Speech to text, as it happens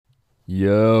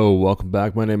Yo, welcome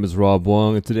back. My name is Rob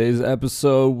Wong. In today's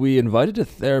episode, we invited a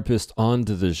therapist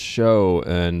onto the show,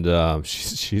 and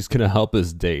she's going to help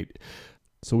us date.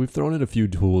 So, we've thrown in a few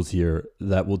tools here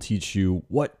that will teach you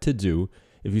what to do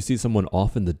if you see someone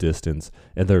off in the distance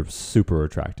and they're super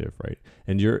attractive, right?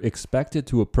 And you're expected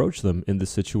to approach them in this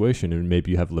situation, and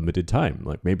maybe you have limited time.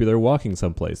 Like maybe they're walking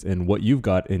someplace, and what you've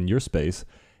got in your space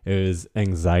is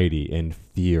anxiety and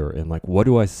fear and like, what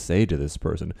do I say to this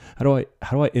person? How do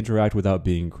I interact without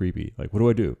being creepy? Like, what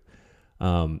do I do?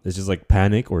 It's just like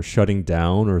panic or shutting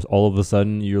down, or all of a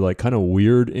sudden you're like kind of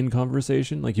weird in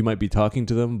conversation. Like you might be talking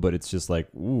to them, but it's just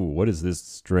like, ooh, what is this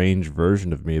strange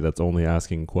version of me that's only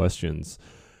asking questions?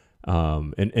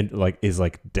 And like is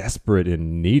like desperate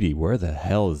and needy. Where the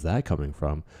hell is that coming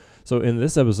from? So in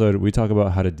this episode, we talk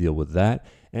about how to deal with that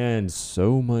and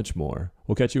so much more.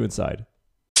 We'll catch you inside.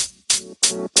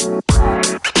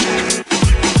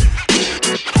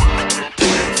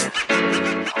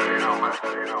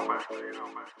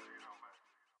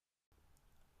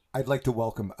 I'd like to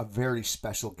welcome a very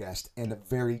special guest and a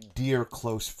very dear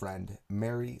close friend,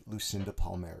 Mary Lucinda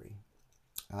Palmieri.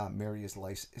 Mary is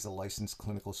a licensed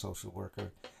clinical social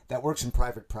worker that works in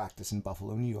private practice in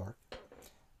Buffalo, New York.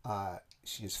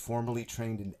 She is formally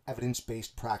trained in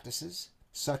evidence-based practices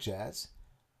such as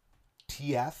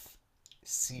TF,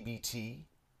 CBT,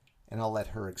 and I'll let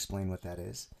her explain what that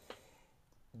is,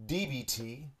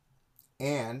 DBT,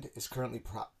 and is currently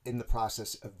in the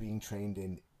process of being trained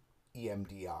in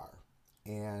EMDR.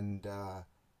 And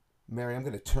Mary, I'm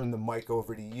going to turn the mic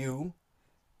over to you,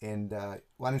 and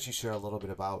why don't you share a little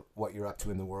bit about what you're up to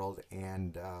in the world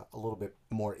and a little bit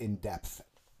more in depth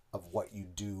of what you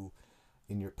do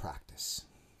in your practice.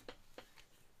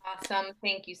 Awesome.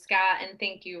 Thank you, Scott. And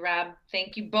thank you, Rob.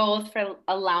 Thank you both for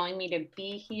allowing me to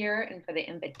be here and for the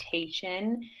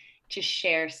invitation to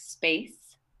share space.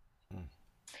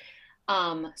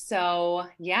 So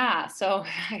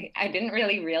I didn't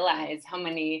really realize how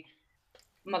many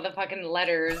motherfucking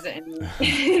letters and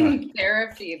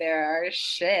therapy there are.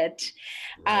 Shit.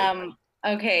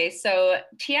 Okay. So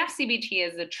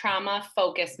TFCBT is a trauma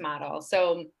focus model.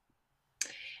 So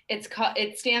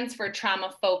it stands for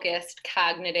trauma focused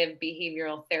cognitive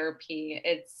behavioral therapy.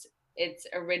 It's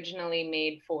originally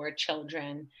made for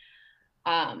children.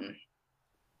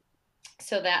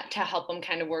 So that to help them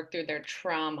kind of work through their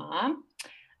trauma.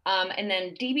 And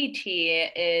then DBT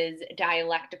is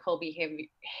dialectical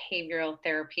behavioral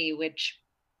therapy, which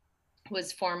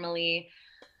was formerly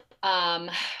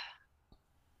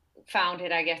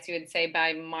founded, I guess you would say,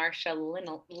 by Marsha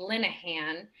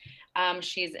Linehan.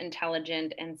 She's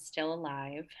intelligent and still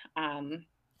alive. And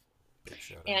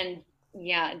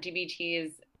yeah, DBT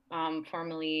is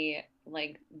formerly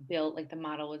built, the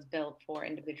model was built for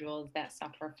individuals that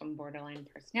suffer from borderline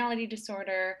personality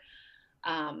disorder,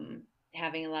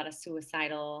 having a lot of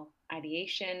suicidal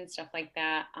ideation, stuff like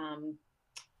that.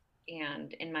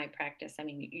 And in my practice, I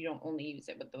mean, you don't only use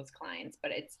it with those clients,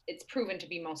 but it's proven to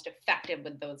be most effective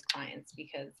with those clients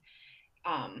because,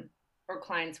 or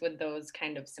clients with those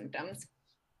kind of symptoms.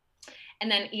 And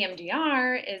then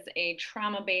EMDR is a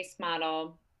trauma-based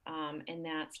model, and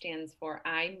that stands for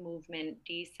eye movement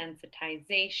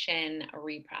desensitization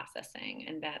reprocessing.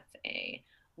 And that's a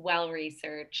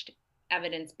well-researched,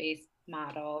 evidence-based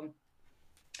model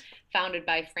founded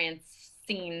by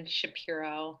Francine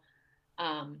Shapiro.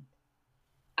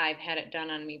 I've had it done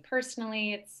on me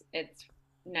personally. It's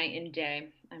night and day.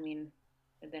 I mean,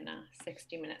 within a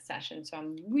 60-minute session. So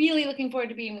I'm really looking forward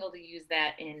to being able to use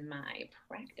that in my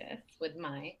practice with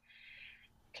my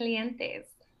clientes.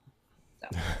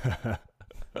 So.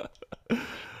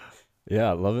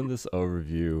 Yeah, loving this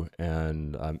overview,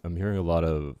 and I'm hearing a lot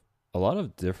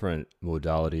of different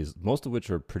modalities, most of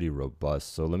which are pretty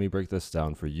robust. So let me break this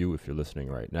down for you if you're listening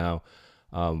right now.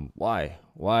 Why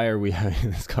are we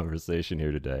having this conversation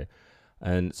here today?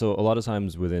 And so a lot of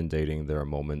times within dating, there are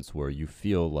moments where you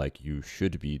feel like you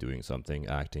should be doing something,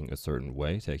 acting a certain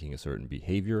way, taking a certain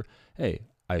behavior. Hey,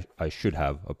 I should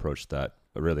have approached that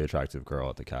really attractive girl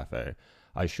at the cafe.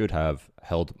 I should have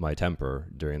held my temper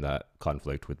during that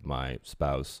conflict with my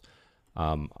spouse.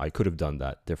 I could have done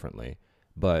that differently,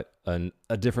 but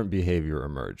a different behavior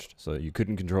emerged. So you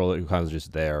couldn't control it. You kind of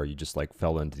just there. You just like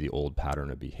fell into the old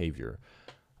pattern of behavior.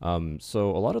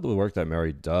 So a lot of the work that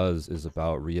Mary does is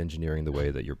about re-engineering the way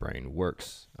that your brain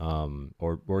works,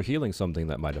 or healing something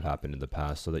that might have happened in the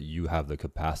past so that you have the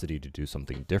capacity to do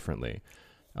something differently.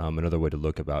 Another way to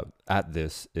look at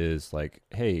this is like,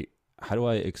 hey, how do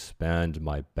I expand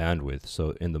my bandwidth?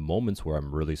 So in the moments where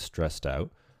I'm really stressed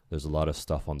out, there's a lot of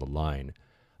stuff on the line,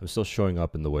 I'm still showing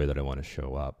up in the way that I want to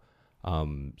show up.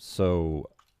 So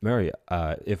Mary,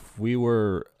 if we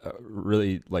were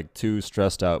really like two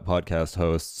stressed out podcast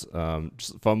hosts,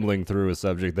 just fumbling through a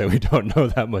subject that we don't know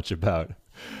that much about,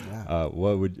 Yeah.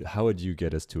 how would you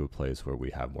get us to a place where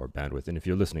we have more bandwidth? And if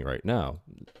you're listening right now,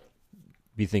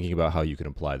 be thinking about how you can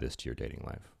apply this to your dating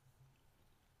life.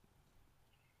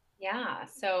 Yeah.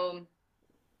 So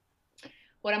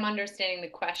what I'm understanding the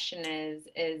question is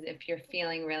if you're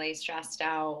feeling really stressed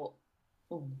out,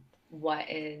 what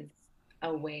is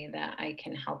a way that I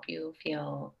can help you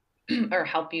feel or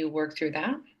help you work through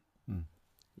that? Mm.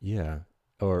 Yeah.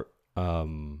 Or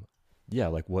yeah,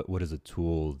 like what is a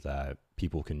tool that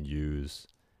people can use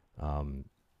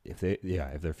if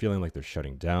they're feeling like they're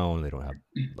shutting down, they don't have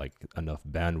like enough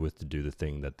bandwidth to do the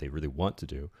thing that they really want to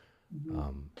do.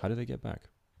 How do they get back?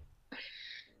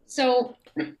 So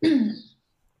I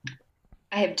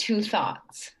have two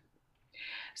thoughts.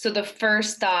 So the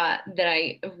first thought that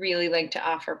I really like to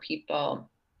offer people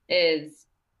is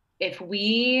if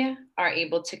we are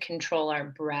able to control our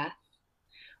breath,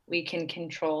 we can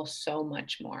control so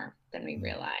much more than we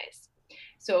realize.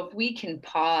 So if we can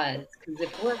pause, because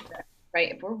if we're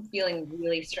feeling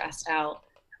really stressed out,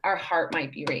 our heart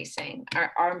might be racing,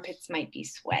 our armpits might be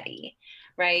sweaty,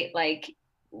 right? Like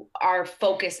our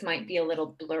focus might be a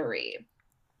little blurry.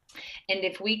 And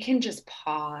if we can just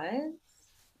pause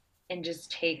and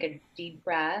just take a deep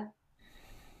breath,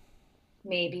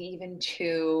 maybe even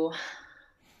two,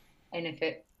 and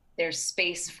if there's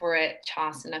space for it,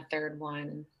 toss in a third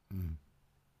one.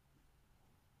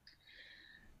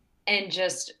 And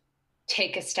just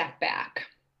take a step back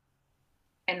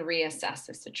and reassess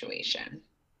the situation.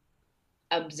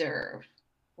 Observe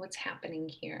what's happening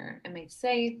here. Am I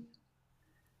safe?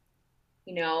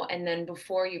 And then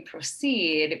before you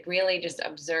proceed, really just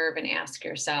observe and ask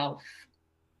yourself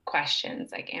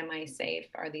questions like, am I safe?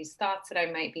 Are these thoughts that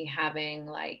I might be having,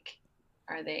 like,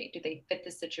 do they fit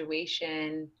the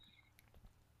situation?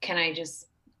 Can I just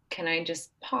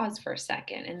pause for a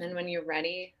second? And then when you're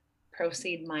ready,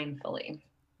 proceed mindfully.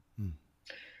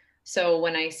 So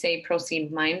when I say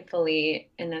proceed mindfully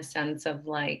in a sense of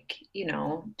like,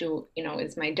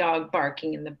 is my dog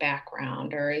barking in the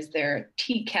background, or is there a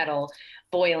tea kettle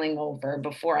boiling over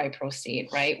before I proceed,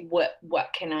 right? What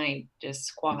can I just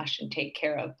squash and take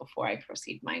care of before I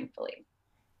proceed mindfully?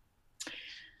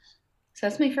 So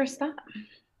that's my first thought.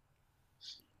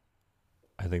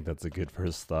 I think that's a good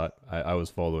first thought. I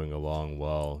was following along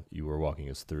while you were walking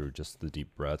us through just the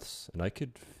deep breaths, and I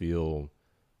could feel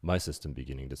my system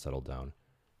beginning to settle down.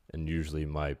 And usually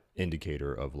my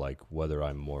indicator of like whether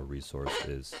I'm more resourced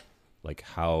is like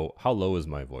how low is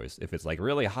my voice. If it's like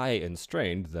really high and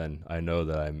strained, then I know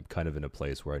that I'm kind of in a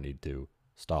place where I need to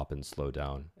stop and slow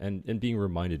down. And being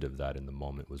reminded of that in the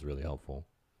moment was really helpful.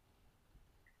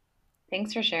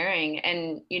 Thanks for sharing.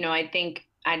 And, I think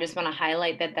I just want to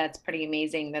highlight that that's pretty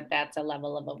amazing that that's a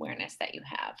level of awareness that you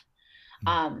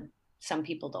have. Some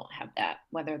people don't have that,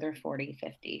 whether they're 40,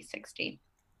 50, 60.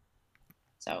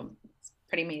 So it's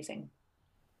pretty amazing.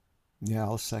 Yeah,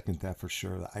 I'll second that for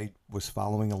sure. I was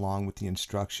following along with the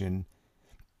instruction,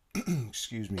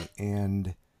 excuse me,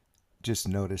 and just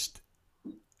noticed,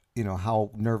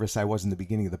 how nervous I was in the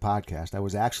beginning of the podcast. I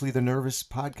was actually the nervous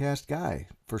podcast guy,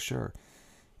 for sure.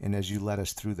 And as you led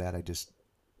us through that, I just,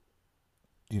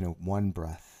 one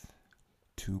breath,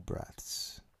 two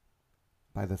breaths.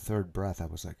 By the third breath, I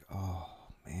was like, oh,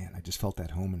 man, I just felt at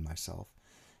home in myself.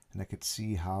 And I could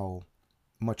see how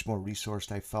much more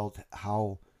resourced I felt,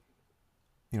 how,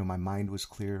 my mind was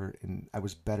clear, and I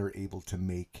was better able to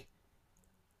make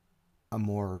a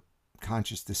more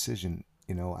conscious decision,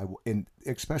 and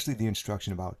especially the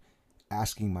instruction about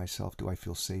asking myself, do I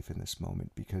feel safe in this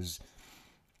moment? Because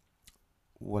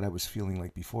what I was feeling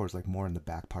like before was like more in the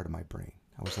back part of my brain.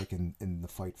 I was like in the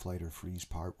fight, flight, or freeze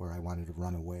part where I wanted to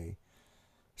run away.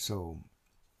 So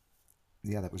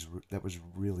yeah, that was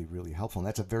really, really helpful. And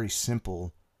that's a very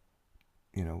simple,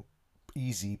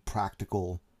 easy,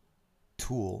 practical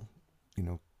tool,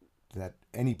 that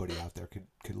anybody out there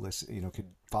could listen, could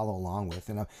follow along with.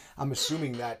 And I'm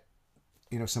assuming that,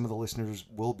 some of the listeners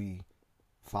will be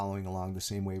following along the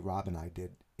same way Rob and I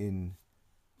did in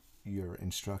your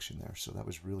instruction there. So that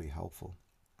was really helpful.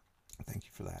 Thank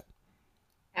you for that.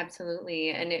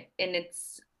 Absolutely. And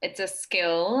it's a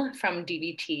skill from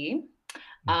DBT.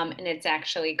 And it's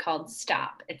actually called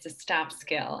STOP. It's a stop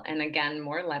skill. And again,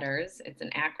 more letters. It's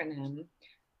an acronym.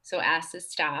 So S is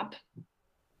stop.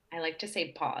 I like to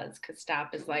say pause because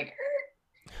stop is like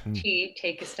T,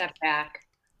 take a step back.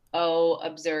 O,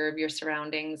 observe your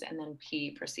surroundings. And then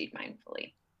P, proceed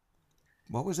mindfully.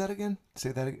 What was that again?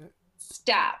 Say that again.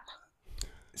 Stop.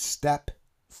 Step.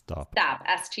 Stop. Stop,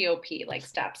 S-T-O-P, like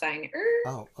stop sign.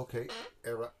 Oh, okay.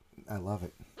 I love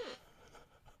it.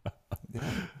 Yeah.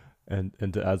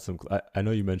 And to add some, I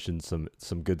know you mentioned some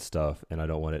good stuff, and I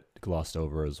don't want it glossed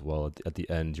over as well. At the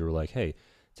end, you were like, hey,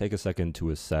 take a second to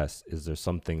assess, is there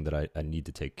something that I need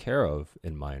to take care of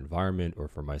in my environment or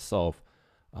for myself?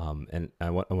 And I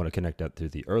want to connect that to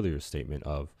the earlier statement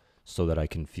of so that I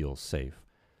can feel safe.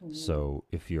 Mhm. So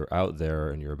if you're out there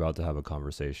and you're about to have a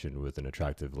conversation with an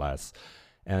attractive lass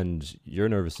and your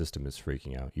nervous system is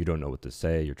freaking out, you don't know what to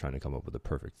say, you're trying to come up with a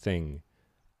perfect thing,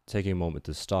 taking a moment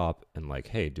to stop and like,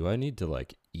 hey, do I need to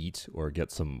like eat or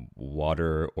get some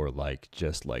water or like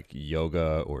just like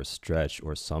yoga or stretch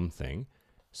or something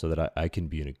so that I can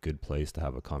be in a good place to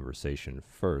have a conversation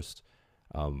first,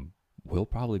 um, will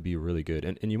probably be really good.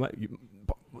 And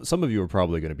some of you are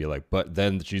probably going to be like, but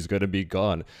then she's going to be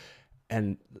gone.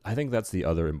 And I think that's the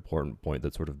other important point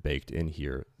that's sort of baked in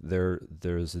here.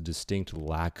 There's a distinct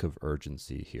lack of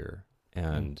urgency here.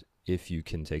 Mm. And if you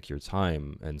can take your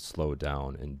time and slow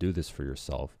down and do this for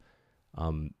yourself,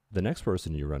 the next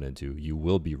person you run into, you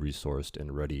will be resourced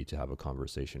and ready to have a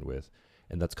conversation with.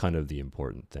 And that's kind of the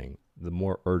important thing. The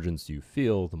more urgency you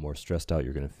feel, the more stressed out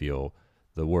you're going to feel,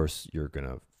 the worse you're going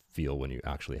to feel when you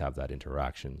actually have that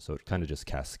interaction. So it kind of just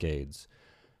cascades.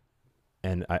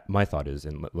 And my thought is,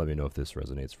 and let me know if this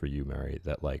resonates for you, Mary,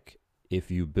 that like if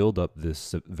you build up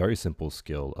this very simple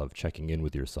skill of checking in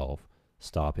with yourself,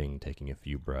 stopping, taking a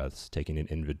few breaths, taking an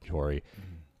inventory,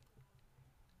 Mm.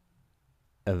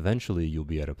 eventually you'll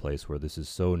be at a place where this is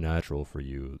so natural for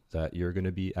you that you're going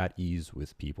to be at ease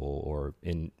with people or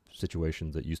in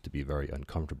situations that used to be very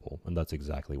uncomfortable. And that's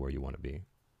exactly where you want to be.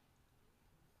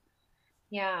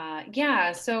 Yeah,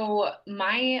 yeah. So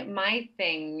my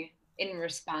thing in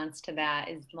response to that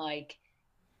is like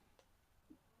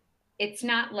it's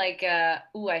not like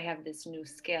ooh, I have this new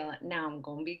skill. Now I'm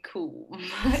gonna be cool.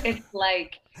 It's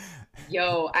like,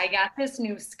 yo, I got this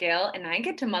new skill and I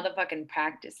get to motherfucking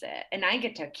practice it and I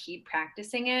get to keep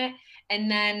practicing it.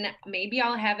 And then maybe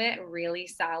I'll have it really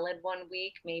solid one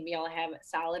week. Maybe I'll have it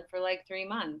solid for like 3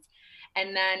 months.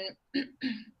 And then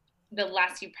the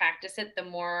less you practice it, the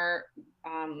more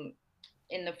um,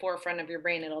 in the forefront of your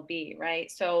brain it'll be, right?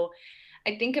 So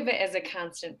I think of it as a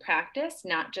constant practice,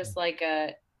 not just like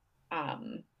a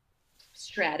um,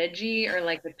 strategy or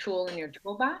like a tool in your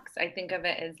toolbox. I think of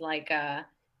it as like a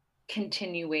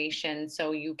continuation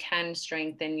so you can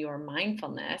strengthen your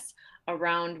mindfulness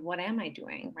around what am I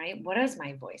doing, right? What does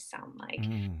my voice sound like?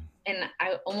 Mm. And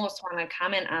I almost want to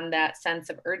comment on that sense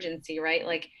of urgency, right?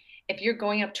 Like if you're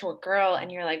going up to a girl and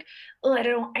you're like, oh, I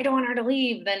don't want her to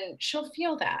leave, then she'll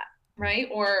feel that, right?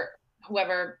 Or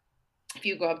whoever, if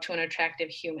you go up to an attractive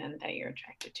human that you're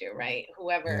attracted to, right?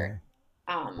 Whoever,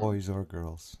 Yeah. um, Boys or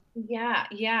girls. yeah,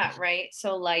 yeah, right.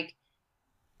 So like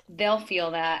they'll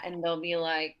feel that and they'll be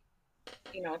like,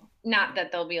 not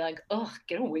that they'll be like, oh,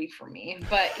 get away from me,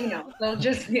 but they'll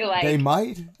just be They like,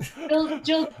 might.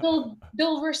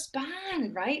 they'll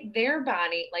respond, right? Their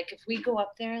body, like if we go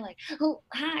up there like, oh,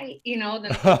 hi, then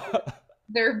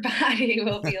their body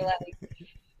will be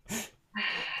like,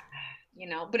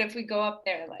 but if we go up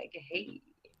there like, hey,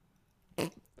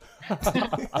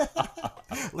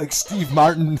 Like Steve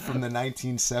Martin from the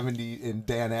 1970s and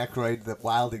Dan Aykroyd, the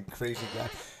wild and crazy guy.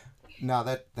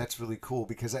 No, that's really cool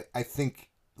because I think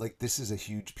like this is a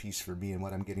huge piece for me, and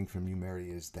what I'm getting from you, Mary,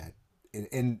 is that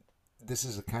and this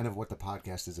is a kind of what the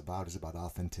podcast is about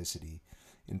authenticity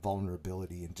and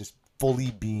vulnerability and just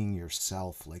fully being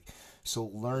yourself. Like, so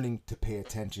learning to pay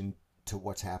attention to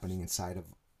what's happening inside of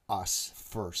us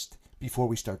first before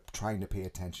we start trying to pay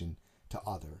attention to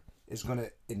other is going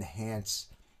to enhance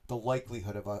the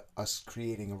likelihood of us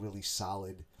creating a really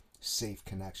solid, safe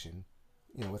connection,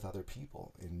 with other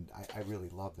people. And I really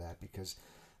love that because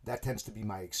that tends to be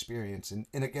my experience. And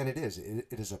again, it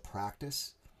is a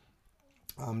practice,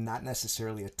 not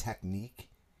necessarily a technique,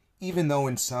 even though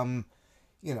in some,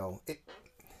 you know,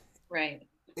 right.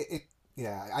 it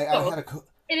yeah, I Both. had a,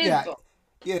 It is yeah, both.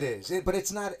 it is, but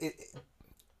it's not,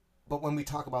 but when we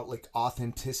talk about like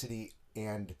authenticity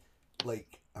and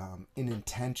like an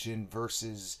intention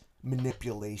versus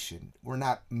manipulation, we're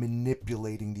not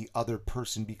manipulating the other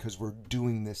person because we're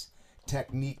doing this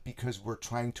technique because we're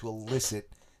trying to elicit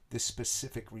this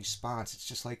specific response. It's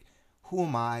just like, who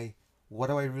am I? What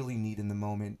do I really need in the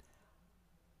moment?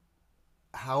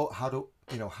 How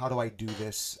do I do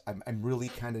this? I'm really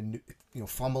kind of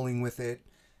fumbling with it.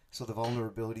 So the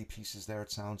vulnerability piece is there.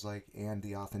 It sounds like, and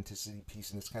the authenticity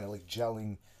piece, and it's kind of like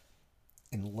gelling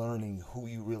and learning who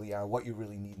you really are, what you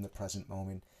really need in the present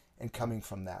moment, and coming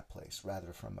from that place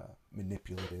rather from a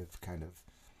manipulative kind of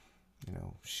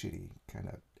shitty kind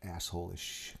of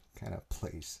asshole-ish kind of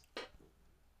place.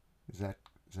 Is that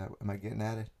am I getting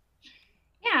at it?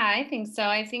 Yeah, I think so.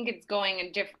 I think it's going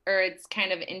a or it's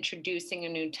kind of introducing a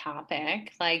new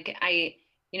topic. Like I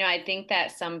think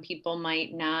that some people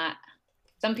might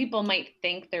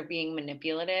think they're being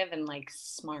manipulative and like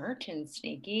smart and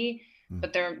sneaky, Mm,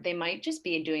 but they might just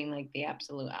be doing like the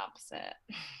absolute opposite.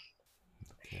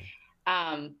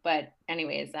 okay. But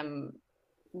anyways, I'm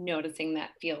noticing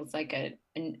that feels like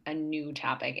a new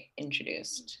topic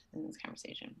introduced in this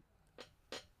conversation.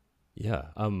 Yeah.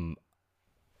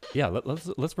 Yeah.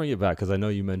 Let's bring it back because I know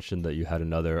you mentioned that you had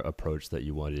another approach that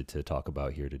you wanted to talk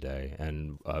about here today,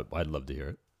 and I'd love to hear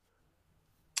it.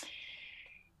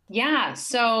 Yeah,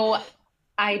 so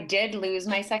I did lose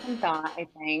my second thought, I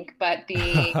think, but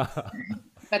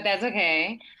that's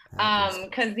okay. Happens.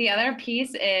 Because the other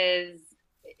piece is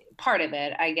part of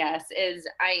it, I guess, is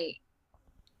I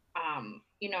um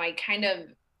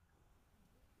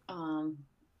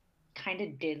kind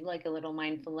of did like a little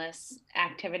mindfulness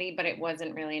activity, but it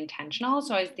wasn't really intentional.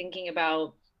 So I was thinking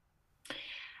about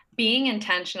being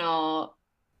intentional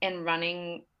and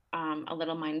running a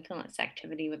little mindfulness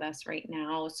activity with us right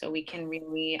now so we can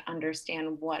really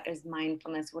understand what is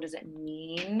mindfulness, what does it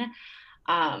mean,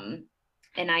 and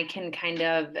I can kind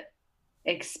of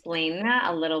explain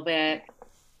that a little bit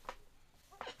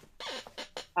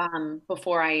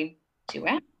before I do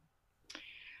it.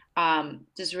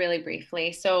 Just really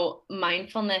briefly. So,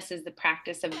 mindfulness is the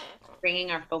practice of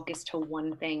bringing our focus to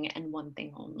one thing and one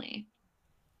thing only.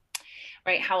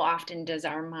 Right? How often does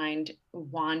our mind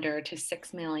wander to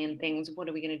 6 million things? What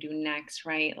are we going to do next?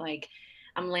 Right? Like,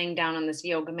 I'm laying down on this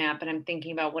yoga mat, but I'm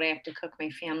thinking about what I have to cook my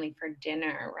family for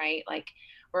dinner, right? Like,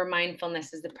 where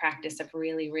mindfulness is the practice of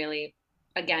really, really,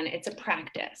 again, it's a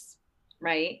practice,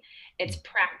 right? It's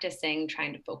practicing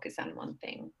trying to focus on one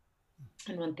thing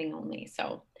and one thing only.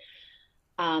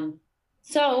 Um,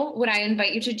 so what I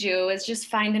invite you to do is just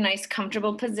find a nice,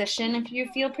 comfortable position. If you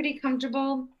feel pretty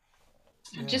comfortable,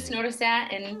 Yeah. just notice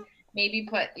that and maybe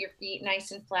put your feet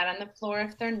nice and flat on the floor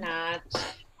if they're not.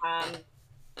 Um,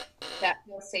 that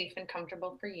feels safe and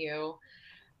comfortable for you.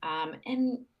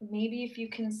 And maybe if you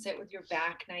can sit with your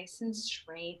back nice and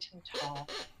straight and tall.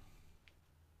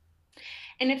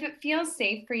 And if it feels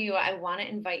safe for you, I want to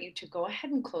invite you to go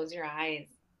ahead and close your eyes.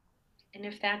 And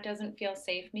if that doesn't feel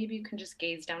safe, maybe you can just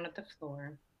gaze down at the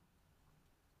floor.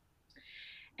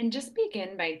 And just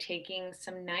begin by taking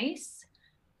some nice,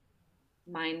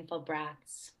 mindful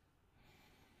breaths.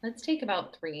 Let's take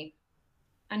about 3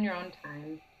 on your own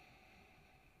time.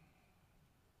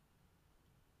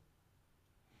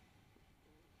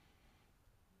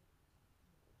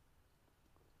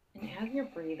 And as you're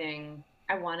breathing,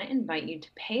 I want to invite you to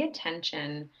pay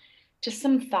attention to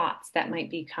some thoughts that might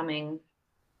be coming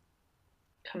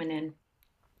in.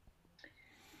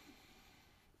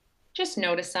 Just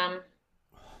notice them.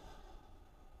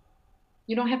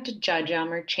 You don't have to judge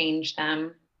them or change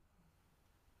them.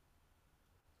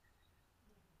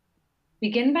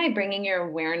 Begin by bringing your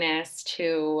awareness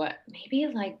to maybe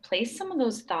like place some of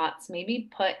those thoughts, maybe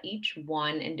put each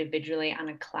one individually on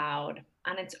a cloud,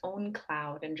 on its own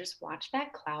cloud, and just watch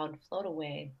that cloud float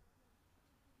away.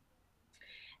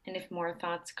 And if more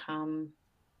thoughts come,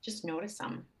 just notice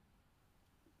them.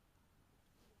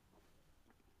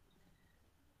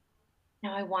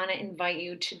 Now, I want to invite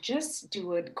you to just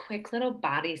do a quick little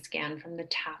body scan from the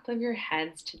top of your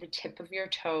heads to the tip of your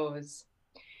toes.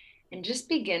 And just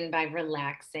begin by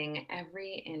relaxing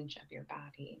every inch of your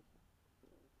body.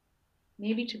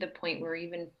 Maybe to the point where you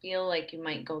even feel like you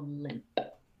might go limp.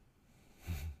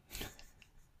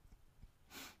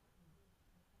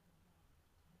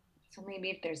 So maybe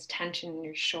if there's tension in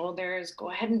your shoulders, go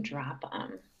ahead and drop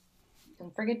them.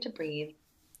 Don't forget to breathe.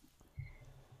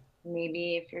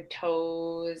 Maybe if your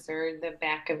toes or the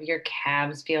back of your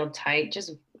calves feel tight,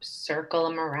 just circle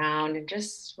them around and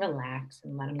just relax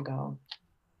and let them go.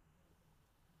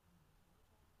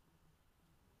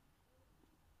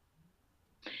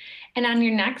 And on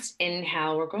your next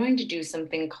inhale, we're going to do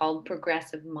something called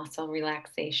progressive muscle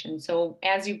relaxation. So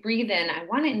as you breathe in, I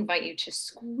want to invite you to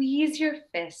squeeze your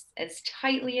fists as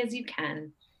tightly as you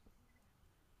can.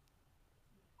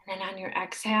 And then on your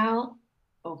exhale,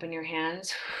 open your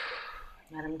hands,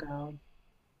 let them go.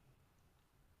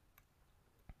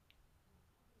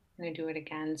 I'm going to do it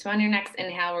again. So on your next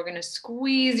inhale, we're going to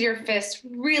squeeze your fists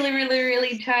really, really,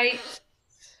 really tight,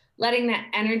 letting that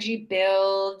energy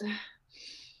build.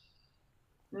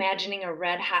 Imagining a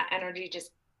red hot energy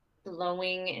just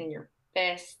blowing in your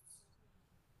fists.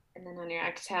 And then on your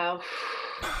exhale,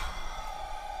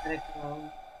 let it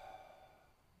go.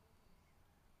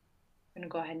 I'm going to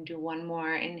go ahead and do one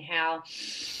more. Inhale.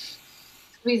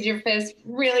 Squeeze your fist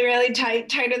really, really tight,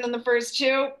 tighter than the first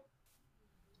two.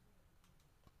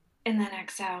 And then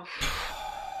exhale.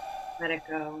 Let it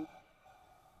go.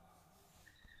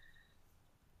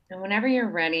 And whenever you're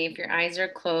ready, if your eyes are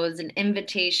closed, an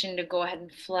invitation to go ahead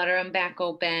and flutter them back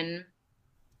open.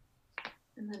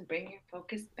 And then bring your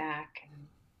focus back. And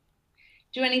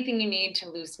do anything you need to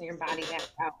loosen your body back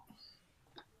out.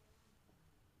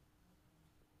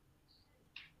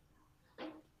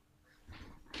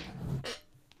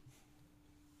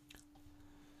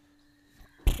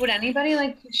 Would anybody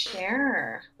like to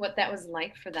share what that was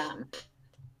like for them?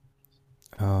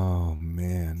 Oh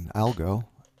man, I'll go.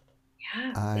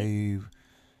 Yeah.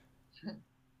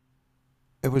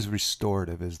 It was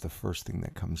restorative is the first thing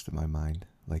that comes to my mind.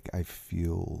 Like I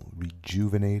feel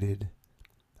rejuvenated.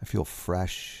 I feel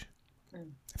fresh.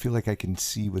 I feel like I can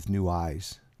see with new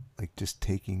eyes. Like just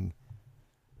taking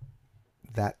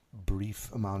that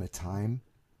brief amount of time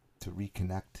to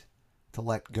reconnect, to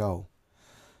let go.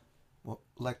 Well,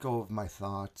 let go of my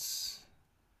thoughts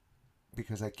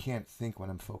because I can't think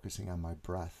when I'm focusing on my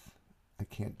breath. I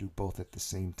can't do both at the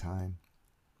same time.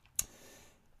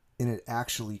 And it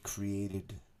actually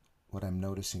created what I'm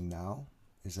noticing now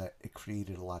is that it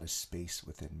created a lot of space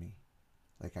within me.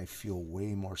 Like I feel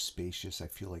way more spacious. I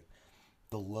feel like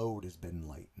the load has been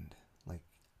lightened. Like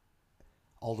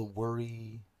all the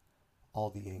worry,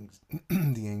 all the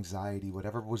the anxiety,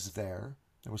 whatever was there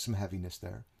was some heaviness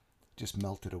there, just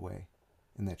melted away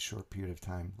in that short period of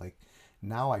time. Like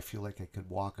now I feel like I could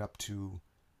walk up to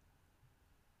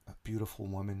a beautiful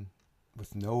woman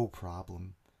with no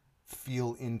problem,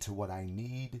 feel into what I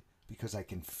need because I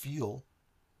can feel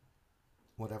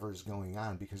whatever is going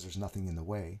on because there's nothing in the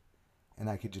way, and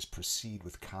I could just proceed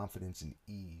with confidence and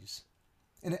ease.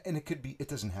 And it could be, it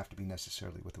doesn't have to be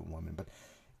necessarily with a woman, but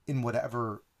in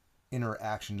whatever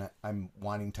interaction that I'm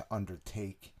wanting to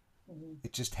undertake,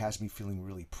 it just has me feeling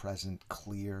really present,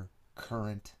 clear,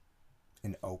 current,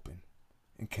 and open,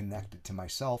 and connected to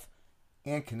myself,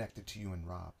 and connected to you and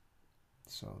Rob.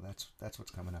 So that's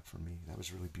what's coming up for me. That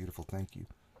was really beautiful. Thank you.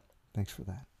 Thanks for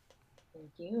that.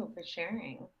 Thank you for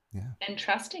sharing. Yeah. And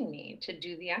trusting me to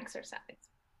do the exercise.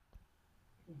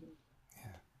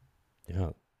 Yeah,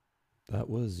 that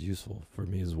was useful for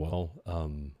me as well.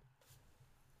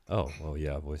 Oh, well,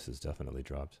 yeah, voices definitely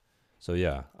dropped. So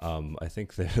yeah, I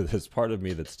think there's part of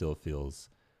me that still feels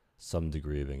some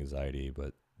degree of anxiety,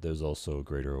 but there's also a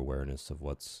greater awareness of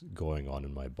what's going on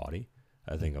in my body.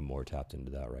 I think I'm more tapped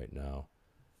into that right now.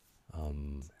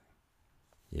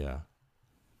 Yeah.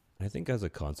 I think as a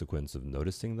consequence of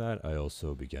noticing that, I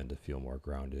also began to feel more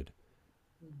grounded.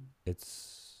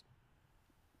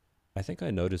 I think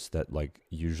I noticed that, like,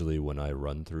 usually when I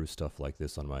run through stuff like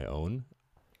this on my own,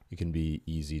 it can be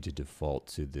easy to default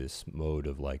to this mode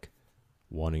of like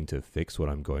wanting to fix what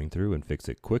I'm going through and fix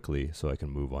it quickly so I can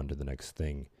move on to the next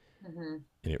thing. And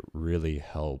it really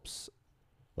helps,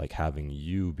 like, having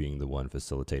you being the one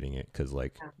facilitating it, because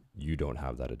like you don't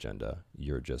have that agenda.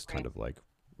 You're just kind of like,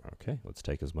 okay, let's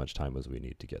take as much time as we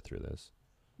need to get through this.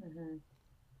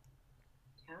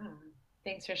 Yeah,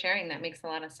 thanks for sharing. That makes a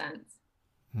lot of sense.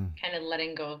 Kind of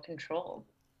letting go of control.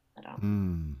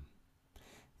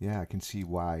 Yeah, I can see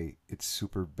why it's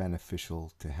super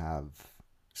beneficial to have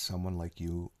someone like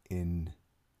you in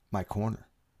my corner.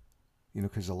 You know,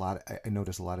 because I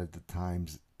notice a lot of the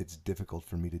times it's difficult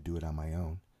for me to do it on my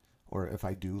own. Or if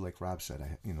I do, like Rob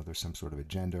said, there's some sort of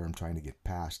agenda I'm trying to get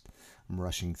past. I'm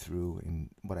rushing through, and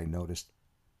what I noticed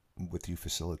with you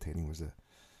facilitating was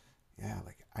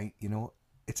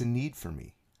it's a need for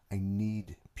me. I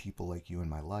need people like you in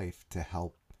my life to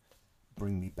help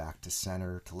bring me back to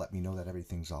center, to let me know that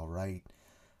everything's all right.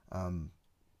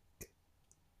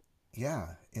 Yeah,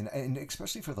 and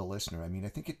especially for the listener. I mean, I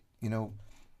think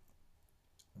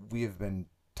we have been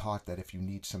taught that if you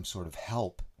need some sort of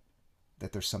help,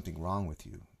 that there's something wrong with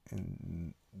you,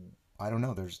 and I don't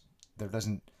know.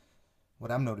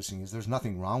 What I'm noticing is there's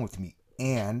nothing wrong with me,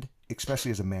 and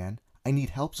especially as a man, I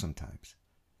need help sometimes.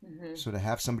 So to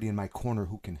have somebody in my corner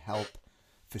who can help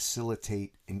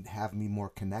facilitate and have me more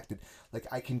connected, like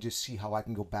I can just see how I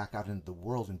can go back out into the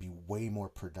world and be way more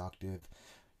productive,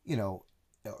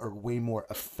 or way more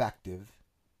effective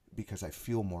because I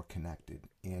feel more connected.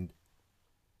 And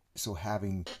so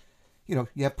having, you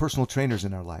have personal trainers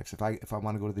in our lives. If I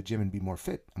want to go to the gym and be more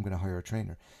fit, I'm going to hire a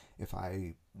trainer. If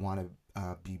I want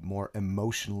to be more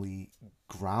emotionally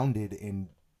grounded and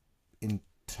in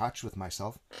touch with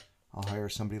myself, I'll hire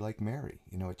somebody like Mary.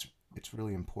 It's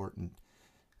really important,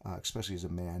 especially as a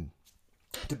man,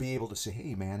 to be able to say,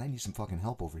 hey man, I need some fucking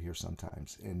help over here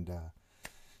sometimes. And,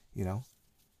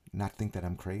 not think that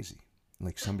I'm crazy.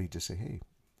 Like somebody just say, hey,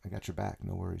 I got your back.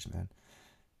 No worries, man.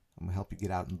 I'm gonna help you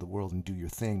get out into the world and do your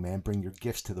thing, man. Bring your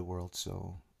gifts to the world.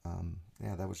 So,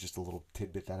 yeah, that was just a little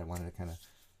tidbit that I wanted to kind of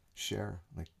share.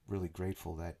 Like, really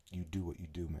grateful that you do what you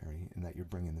do, Mary, and that you're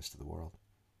bringing this to the world.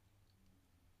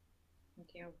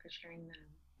 Thank you for sharing that.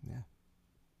 Yeah.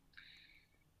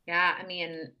 Yeah, I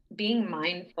mean, being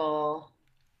mindful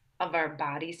of our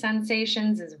body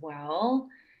sensations as well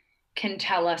can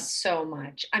tell us so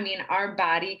much. I mean, our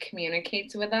body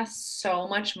communicates with us so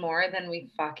much more than we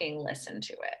fucking listen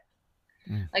to it.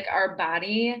 Like, our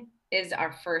body is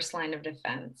our first line of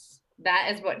defense.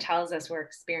 That is what tells us we're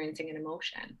experiencing an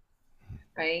emotion,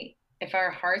 right? If our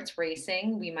heart's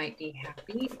racing, we might be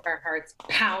happy. If our heart's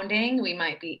pounding, we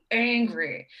might be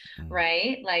angry,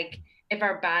 right? Like, if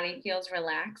our body feels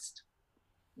relaxed,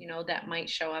 that might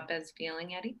show up as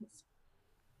feeling at ease.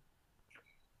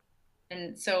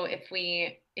 And so if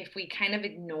we kind of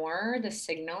ignore the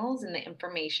signals and the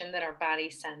information that our body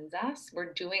sends us,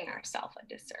 we're doing ourselves a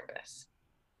disservice.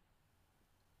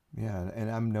 Yeah, and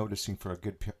I'm noticing for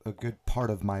a good part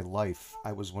of my life,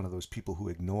 I was one of those people who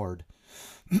ignored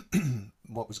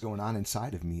what was going on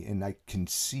inside of me, and I can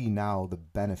see now the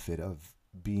benefit of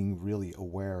being really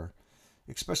aware,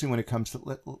 especially when it comes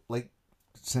to like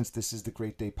since this is the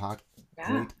Great Date Guy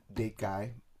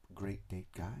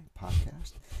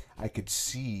podcast, I could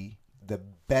see the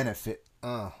benefit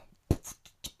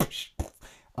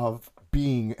of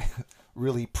being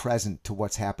really present to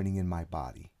what's happening in my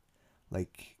body.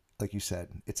 Like you said,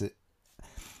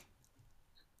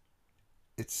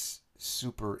 it's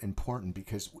super important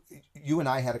because you and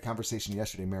I had a conversation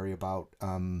yesterday, Mary, about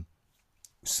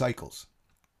cycles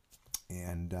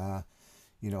and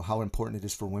how important it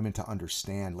is for women to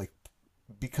understand, like,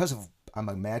 because of, I'm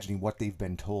imagining what they've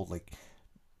been told, like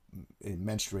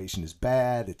menstruation is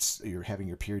bad, you're having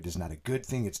your period is not a good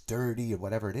thing, it's dirty or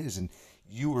whatever it is. And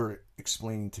you were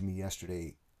explaining to me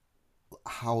yesterday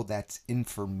how that's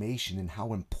information and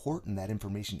how important that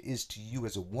information is to you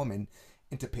as a woman,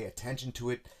 and to pay attention to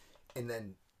it. And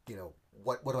then,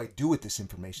 what do I do with this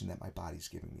information that my body's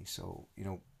giving me? So,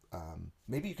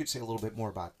 maybe you could say a little bit more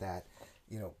about that,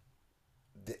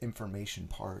 the information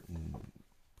part, and,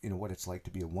 what it's like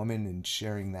to be a woman, and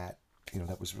sharing that,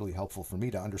 that was really helpful for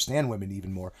me to understand women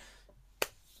even more.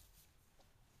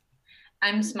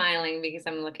 I'm smiling because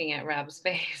I'm looking at Rob's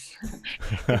face.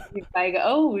 He's like,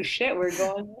 oh shit, we're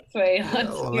going this way.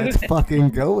 Let's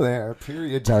fucking go there.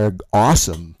 Periods are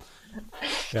awesome.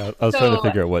 Yeah, I was trying to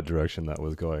figure out what direction that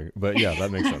was going, but yeah,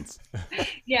 that makes sense.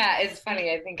 Yeah, it's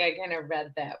funny. I think I kind of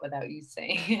read that without you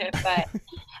saying it, but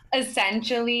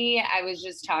essentially, I was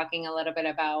just talking a little bit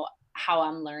about how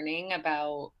I'm learning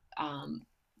about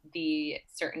the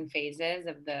certain phases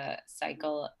of the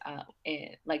cycle,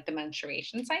 like the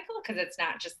menstruation cycle, because it's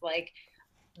not just like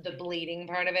the bleeding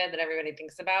part of it that everybody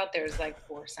thinks about. There's like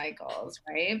 4 cycles,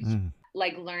 right?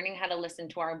 Like, learning how to listen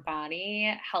to our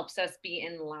body helps us be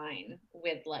in line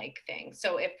with like things.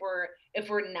 So if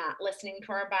we're not listening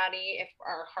to our body, if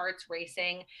our heart's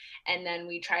racing, and then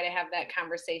we try to have that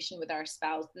conversation with our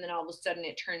spouse, and then all of a sudden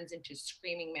it turns into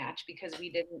screaming match because we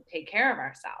didn't take care of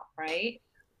ourselves, right?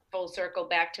 Full circle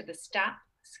back to the stop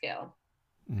skill.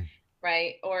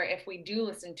 Right? Or if we do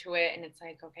listen to it and it's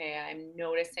like, okay, I'm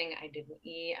noticing I didn't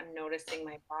eat. I'm noticing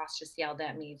my boss just yelled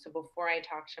at me. So before I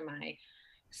talk to my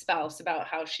spouse about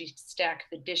how she stacked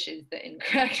the dishes the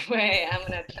incorrect way, I'm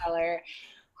going to tell her,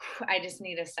 I just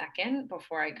need a second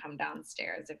before I come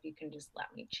downstairs. If you can just let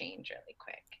me change really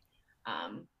quick.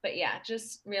 But yeah,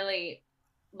 just really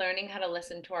learning how to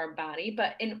listen to our body.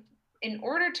 But in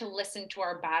order to listen to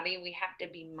our body, we have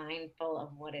to be mindful of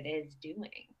what it is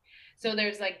doing. So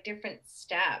there's like different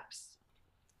steps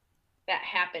that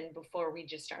happen before we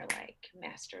just are like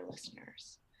master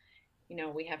listeners.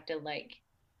 We have to like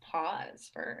pause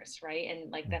first, right?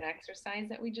 And like that exercise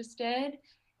that we just did,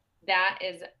 that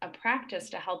is a practice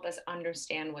to help us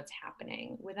understand what's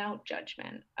happening without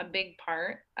judgment. A big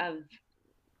part of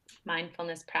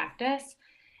mindfulness practice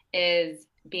is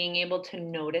being able to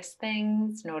notice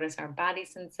things, notice our body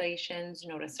sensations,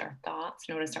 notice our thoughts,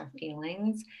 notice our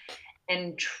feelings,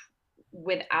 and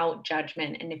without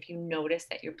judgment. And if you notice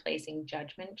that you're placing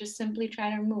judgment, just simply try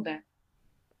to remove it.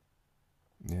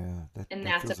 Yeah.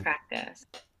 That's a practice.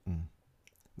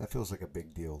 That feels like a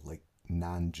big deal, like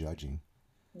non-judging.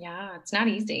 Yeah, it's not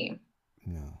easy.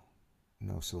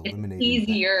 No. So eliminating. It's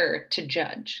easier to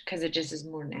judge because it just is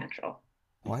more natural.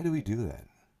 Why do we do that?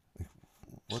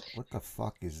 Like, what the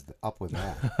fuck is up with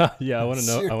that? Yeah, I want to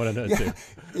know. I want to know too.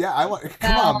 Yeah, I want.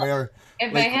 Come on, Mary.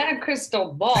 If I had a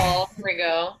crystal ball, here we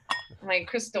go. My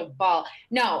crystal ball.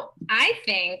 No, I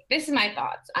think this is my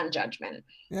thoughts on judgment.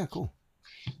 Yeah, cool.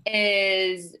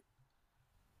 Is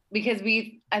because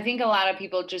I think a lot of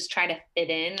people just try to fit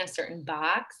in a certain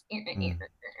box. Mm.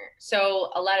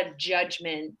 So a lot of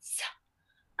judgments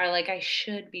are like, I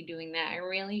should be doing that. I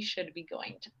really should be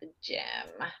going to the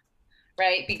gym,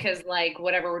 right? Because like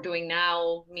whatever we're doing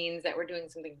now means that we're doing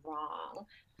something wrong.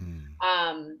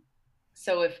 Mm.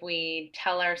 So if we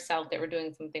tell ourselves that we're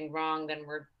doing something wrong, then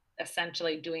we're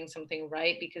essentially doing something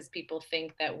right because people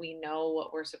think that we know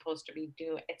what we're supposed to be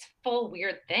doing. It's a full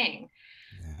weird thing.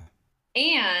 Yeah.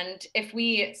 And if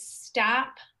we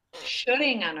stop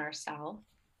shooting on ourselves,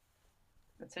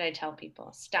 that's what I tell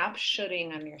people. Stop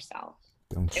shooting on yourself.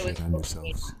 Don't It was shit on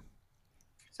yourselves.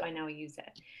 so I now use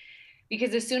it.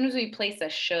 Because as soon as we place a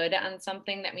should on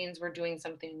something, that means we're doing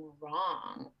something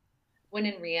wrong. When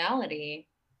in reality,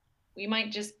 we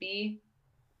might just be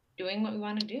doing what we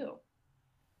want to do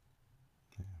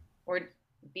or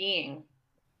being,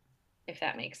 if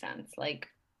that makes sense. Like,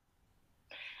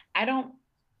 I don't,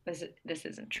 this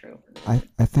isn't true. I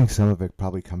think some of it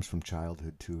probably comes from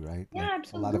childhood too, right? Yeah,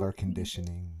 Like a lot of absolutely. our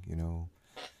conditioning,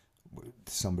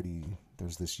 somebody,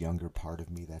 there's this younger part of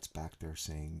me that's back there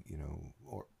saying,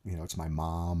 or, it's my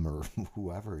mom or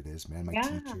whoever it is, man, my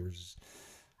Yeah. teachers.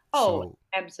 Oh, So,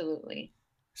 absolutely.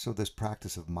 so this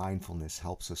practice of mindfulness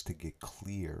helps us to get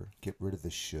clear, get rid of the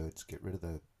shoulds, get rid of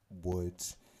the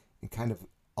woulds, and kind of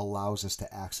allows us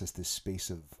to access this space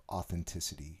of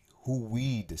authenticity, who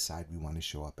we decide we want to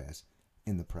show up as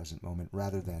in the present moment,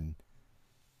 rather than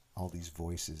all these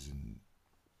voices and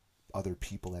other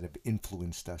people that have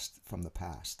influenced us from the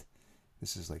past.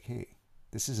 This is like, hey,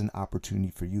 this is an opportunity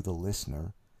for you, the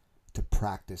listener, to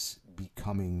practice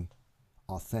becoming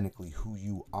authentically who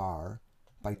you are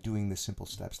by doing the simple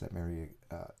steps that Mary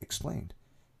explained.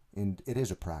 And it is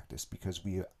a practice because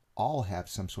we all have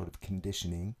some sort of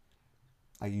conditioning.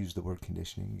 I use the word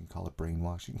conditioning. You can call it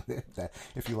brainwashing, that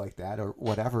if you like that, or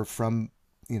whatever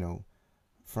you know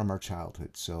from our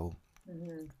childhood. So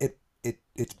Mm-hmm.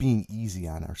 it's being easy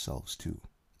on ourselves too,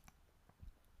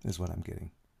 is what I'm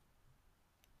getting.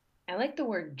 I like the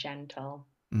word gentle.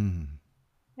 Mm.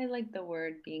 I like the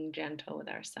word being gentle with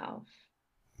ourselves.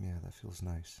 Yeah, that feels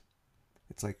nice.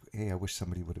 It's like, hey, I wish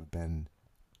somebody would have been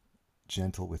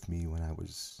gentle with me when I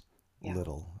was Yeah.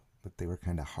 little, but they were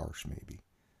kind of harsh, maybe.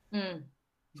 Mm.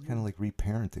 It's kind of like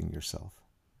reparenting yourself.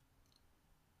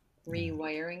 Yeah.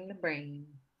 Rewiring the brain.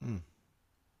 Mm,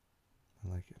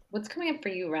 I like it. What's coming up for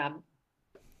you, Rob?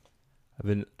 I've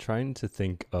been trying to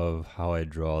think of how I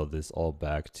draw this all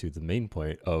back to the main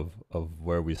point of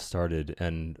where we started,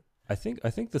 and I think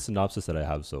the synopsis that I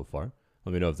have so far.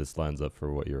 Let me know if this lines up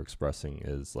for what you're expressing.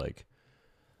 Is like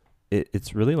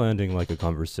it's really landing like a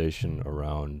conversation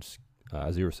around,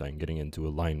 as you were saying, getting into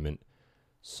alignment.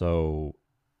 So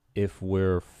if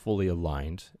we're fully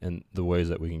aligned, and the ways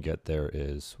that we can get there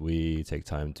is we take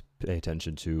time to pay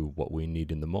attention to what we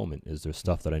need in the moment. Is there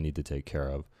stuff that I need to take care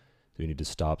of? Do we need to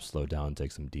stop, slow down,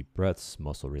 take some deep breaths,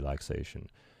 muscle relaxation?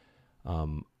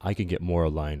 I can get more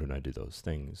aligned when I do those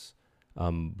things.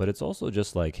 But it's also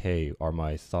just like, hey, are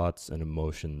my thoughts and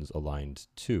emotions aligned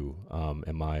too?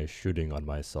 Am I shooting on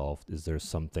myself? Is there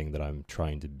something that I'm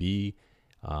trying to be?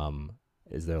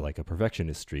 Is there like a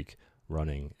perfectionist streak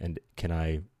running? And can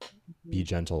I be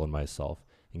gentle on myself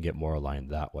and get more aligned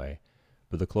that way?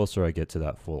 But the closer I get to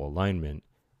that full alignment,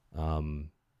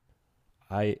 um,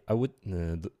 I would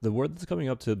the word that's coming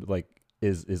up to like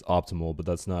is optimal, but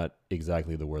that's not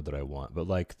exactly the word that I want. But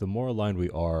like the more aligned we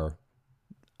are,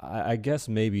 I guess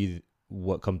maybe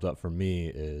what comes up for me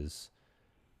is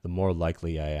the more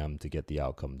likely I am to get the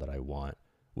outcome that I want,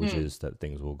 which Mm. is that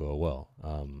things will go well.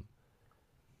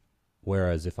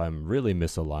 Whereas if I'm really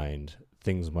misaligned,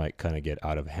 things might kind of get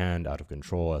out of hand, out of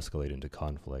control, escalate into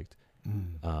conflict.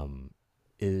 Mm. Um,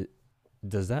 it,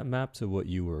 does that map to what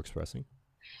you were expressing?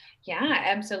 Yeah,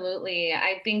 absolutely.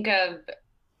 I think of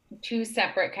two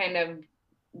separate kind of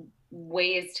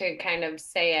ways to kind of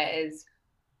say it is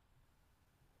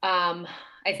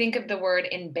I think of the word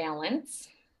imbalance,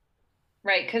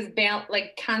 right? Because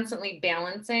like constantly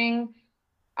balancing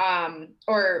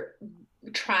or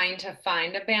trying to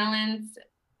find a balance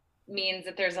means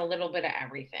that there's a little bit of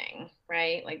everything,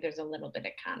 right? Like there's a little bit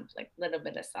of conflict, a little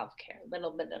bit of self-care, a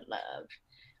little bit of love,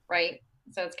 right?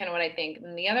 So it's kind of what I think.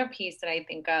 And the other piece that I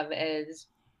think of is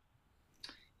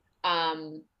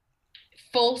um,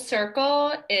 full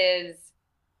circle is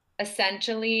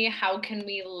essentially how can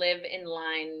we live in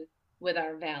line with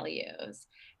our values?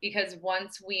 Because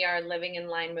once we are living in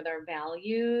line with our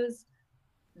values,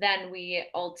 then we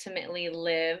ultimately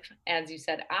live, as you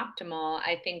said, optimal.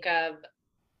 I think of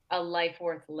a life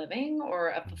worth living or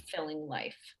a Mm. fulfilling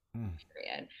life, Mm.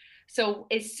 period. So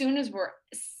as soon as we're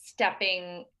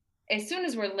stepping, as soon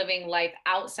as we're living life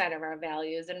outside of our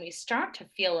values and we start to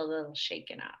feel a little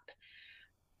shaken up,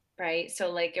 right?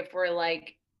 So like if we're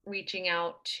like reaching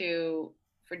out to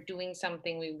for doing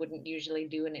something we wouldn't usually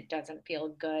do and it doesn't feel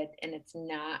good and it's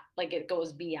not like it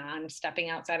goes beyond stepping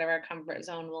outside of our comfort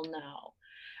zone, we'll know.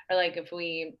 Or like if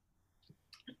we,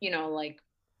 like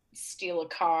steal a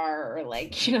car or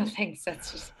like, things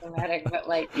that's just dramatic, but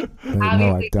like No,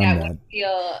 obviously I've done that that. would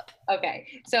feel okay.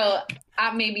 So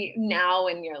maybe now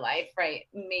in your life, right?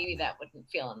 Maybe that wouldn't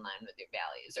feel in line with your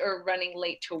values. Or running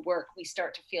late to work, we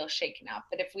start to feel shaken up.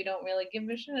 But if we don't really give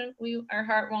a shit, our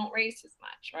heart won't race as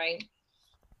much, right?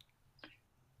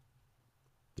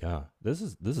 Yeah, this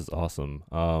is awesome.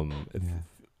 If Yeah.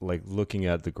 like looking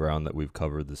at the ground that we've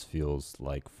covered, this feels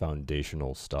like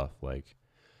foundational stuff. Like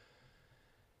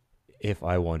if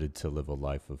I wanted to live a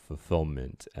life of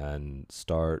fulfillment and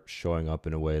start showing up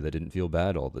in a way that didn't feel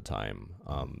bad all the time,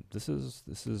 this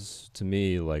is to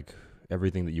me like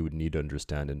everything that you would need to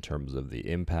understand in terms of the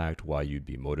impact, why you'd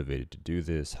be motivated to do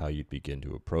this, how you'd begin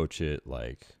to approach it,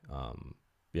 like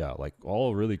yeah, like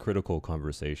all really critical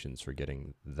conversations for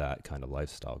getting that kind of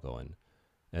lifestyle going.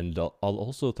 And I'll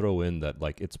also throw in that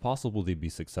like it's possible to be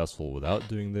successful without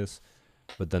doing this,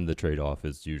 but then the trade-off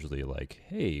is usually like,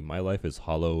 hey, my life is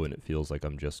hollow and it feels like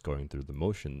I'm just going through the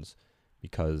motions,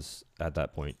 because at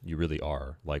that point you really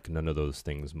are. Like none of those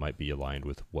things might be aligned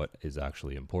with what is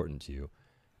actually important to you.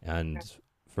 And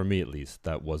for me at least,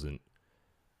 that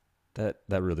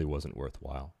really wasn't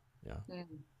worthwhile. Yeah. Mm.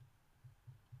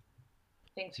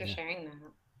 Thanks for Yeah. sharing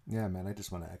that. Yeah, man. I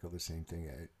just want to echo the same thing.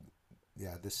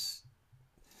 Yeah, this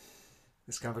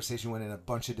conversation went in a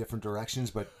bunch of different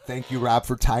directions, but thank you, Rob,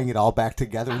 for tying it all back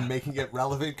together and making it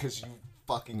relevant, because you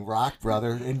fucking rock,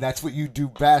 brother, and that's what you do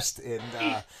best. And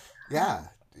yeah,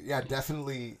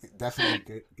 definitely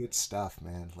good stuff,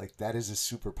 man. Like that is a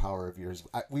superpower of yours.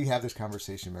 We have this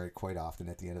conversation, Mary, quite often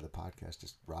at the end of the podcast.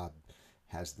 Just Rob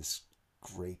has this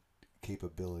great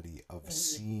capability of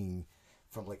seeing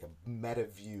from like a meta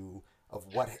view of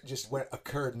what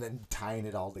occurred and then tying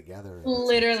it all together.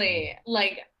 Literally,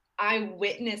 like I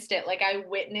witnessed it. Like I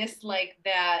witnessed like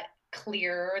that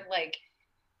clear, like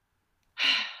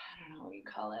I don't know what you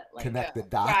call it, like Connect the a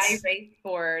dots. dry erase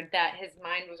board that his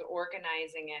mind was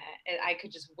organizing it. I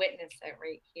could just witness it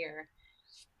right here.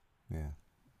 Yeah.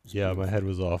 Yeah, my head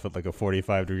was off at like a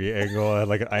 45-degree angle. I had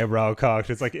like an eyebrow cocked.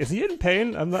 It's like, is he in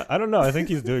pain? I don't know. I think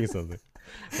he's doing something.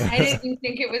 I didn't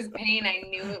think it was pain. I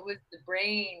knew it was the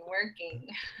brain working.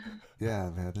 Yeah,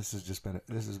 man. This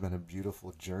has been a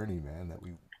beautiful journey, man, that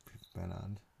we've been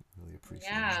on. Really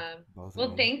appreciate it. Both Well,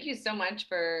 of you. thank you so much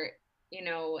for,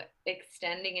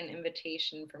 extending an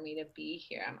invitation for me to be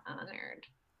here. I'm honored.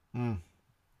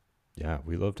 Yeah,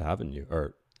 we loved having you.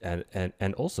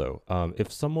 And also,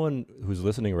 if someone who's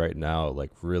listening right now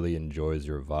like really enjoys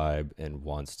your vibe and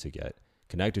wants to get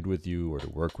connected with you or to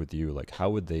work with you, like how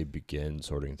would they begin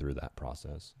sorting through that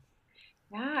process?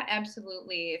 Yeah,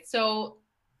 absolutely. So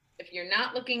if you're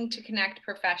not looking to connect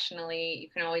professionally, you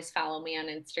can always follow me on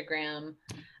Instagram.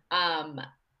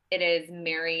 It is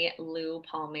Mary Lou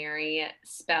Palmieri,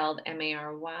 spelled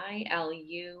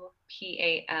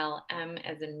MaryLupalm,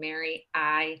 as in Mary,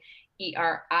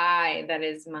 IERI. That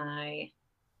is my,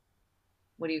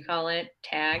 what do you call it?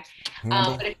 Tag.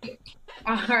 Handle. But if you,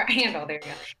 handle, there you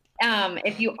go.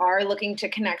 If you are looking to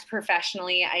connect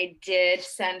professionally, I did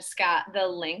send Scott the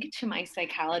link to my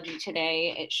Psychology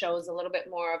Today. It shows a little bit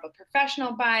more of a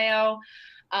professional bio.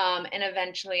 And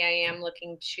eventually I am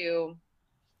looking to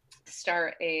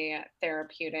start a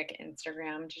therapeutic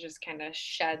Instagram to just kind of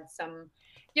shed some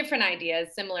different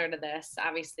ideas similar to this,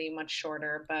 obviously much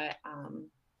shorter, but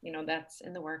that's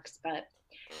in the works. But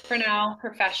for now,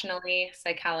 professionally,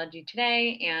 Psychology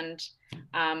Today, and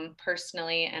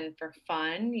personally and for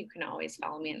fun, you can always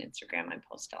follow me on Instagram. I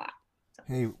post a lot. So.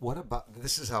 Hey, what about,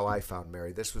 this is how I found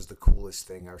Mary. This was the coolest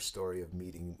thing. Our story of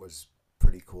meeting was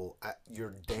pretty cool.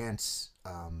 Your dance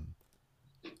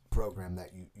program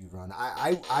that you run,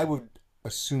 I would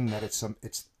assume that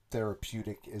it's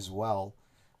therapeutic as well.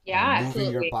 Yeah, moving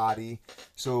absolutely. your body.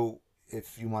 So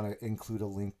if you want to include a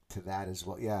link to that as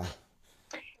well.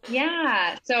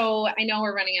 Yeah, so I know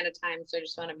we're running out of time, so I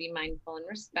just want to be mindful and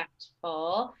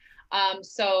respectful.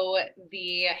 So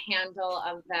the handle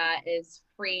of that is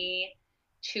free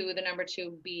to the number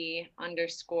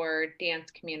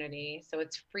 2B_dance community. So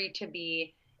it's free to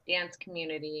be dance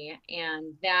community.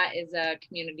 And that is a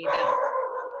community that,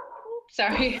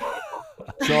 sorry.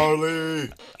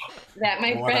 Charlie. That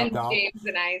my friend James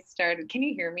and I started. Can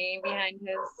you hear me behind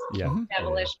his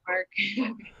devilish bark?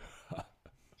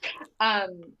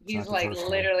 He's like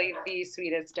literally the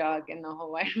sweetest dog in the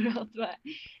whole wide world. But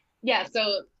yeah,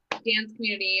 so dance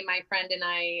community, my friend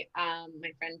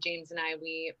James and I,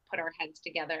 we put our heads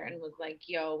together and was like,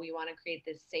 yo, we want to create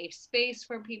this safe space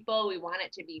for people. We want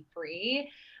it to be free.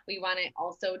 We want it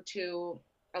also to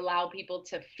allow people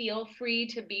to feel free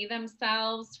to be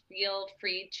themselves, feel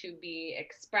free to be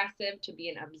expressive, to be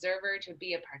an observer, to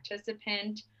be a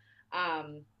participant,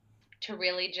 to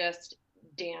really just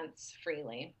dance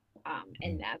freely.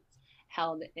 And that's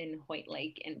held in Hoyt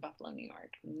Lake in Buffalo, New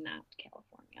York, not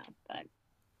California, but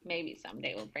maybe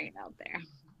someday we'll bring it out there.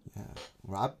 Yeah,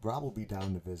 Rob will be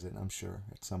down to visit, I'm sure,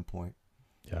 at some point.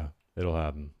 Yeah, it'll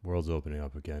happen. World's opening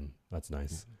up again. That's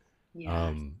nice.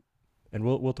 Yeah. And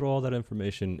we'll throw all that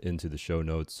information into the show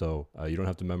notes, so you don't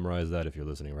have to memorize that if you're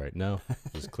listening right now.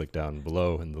 Just click down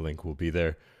below, and the link will be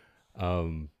there.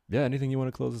 Yeah, anything you want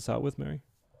to close us out with, Mary?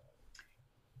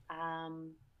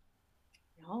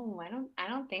 No, I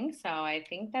don't think so. I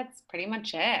think that's pretty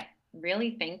much it.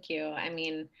 Really, thank you. I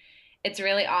mean, it's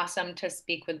really awesome to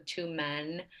speak with two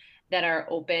men that are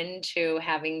open to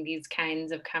having these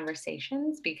kinds of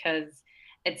conversations, because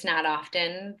it's not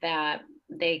often that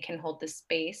they can hold the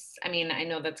space. I mean, I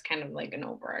know that's kind of like an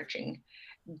overarching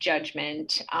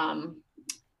judgment,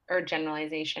 or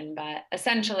generalization, but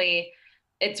essentially,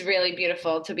 it's really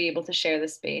beautiful to be able to share the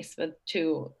space with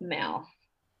two male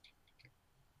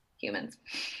humans.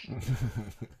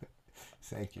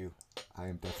 Thank you. I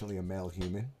am definitely a male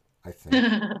human, I think.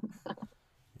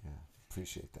 Yeah,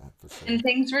 appreciate that for sure. And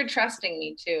thanks for trusting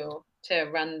me too to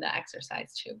run the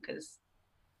exercise too, because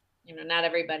not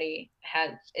everybody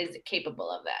is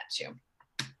capable of that too.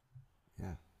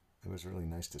 Yeah, it was really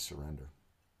nice to surrender.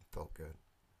 It felt good.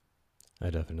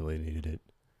 I definitely needed it.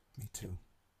 Me too.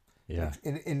 Yeah.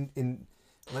 And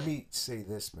let me say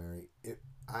this, Mary.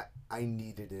 I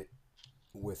needed it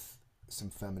with some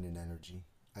feminine energy.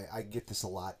 I get this a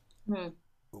lot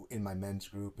in my men's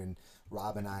group, and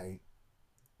Rob and I,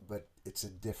 but it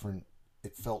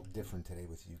felt different today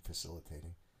with you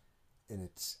facilitating. And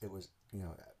it was,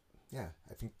 yeah,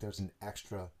 I think there's an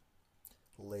extra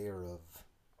layer of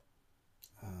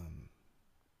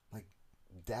like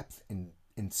depth and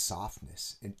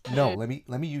softness. And no, let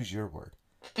me use your word.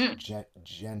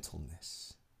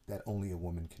 Gentleness that only a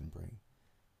woman can bring.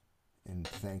 And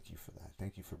thank you for that.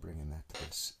 Thank you for bringing that to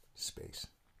this space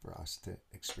for us to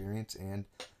experience and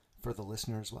for the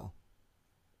listener as well.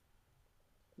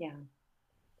 Yeah.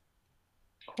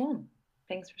 Cool.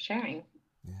 Thanks for sharing.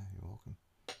 Yeah, you're welcome.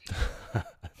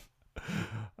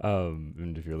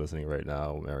 And if you're listening right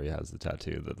now, Mary has the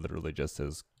tattoo that literally just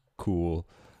says "cool"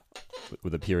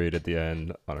 with a period at the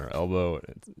end on her elbow,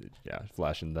 and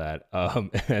flashing that.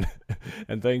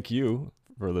 And thank you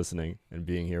for listening and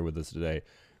being here with us today.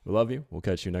 We love you. We'll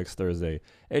catch you next Thursday,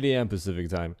 8 a.m. Pacific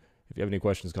time. If you have any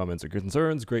questions, comments, or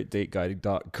concerns,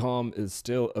 greatdateguide.com is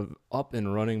still up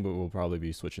and running, but we'll probably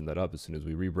be switching that up as soon as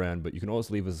we rebrand. But you can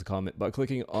always leave us a comment by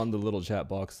clicking on the little chat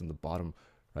box in the bottom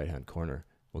right-hand corner.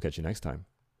 We'll catch you next time.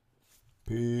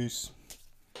 Peace.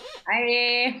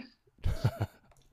 Bye.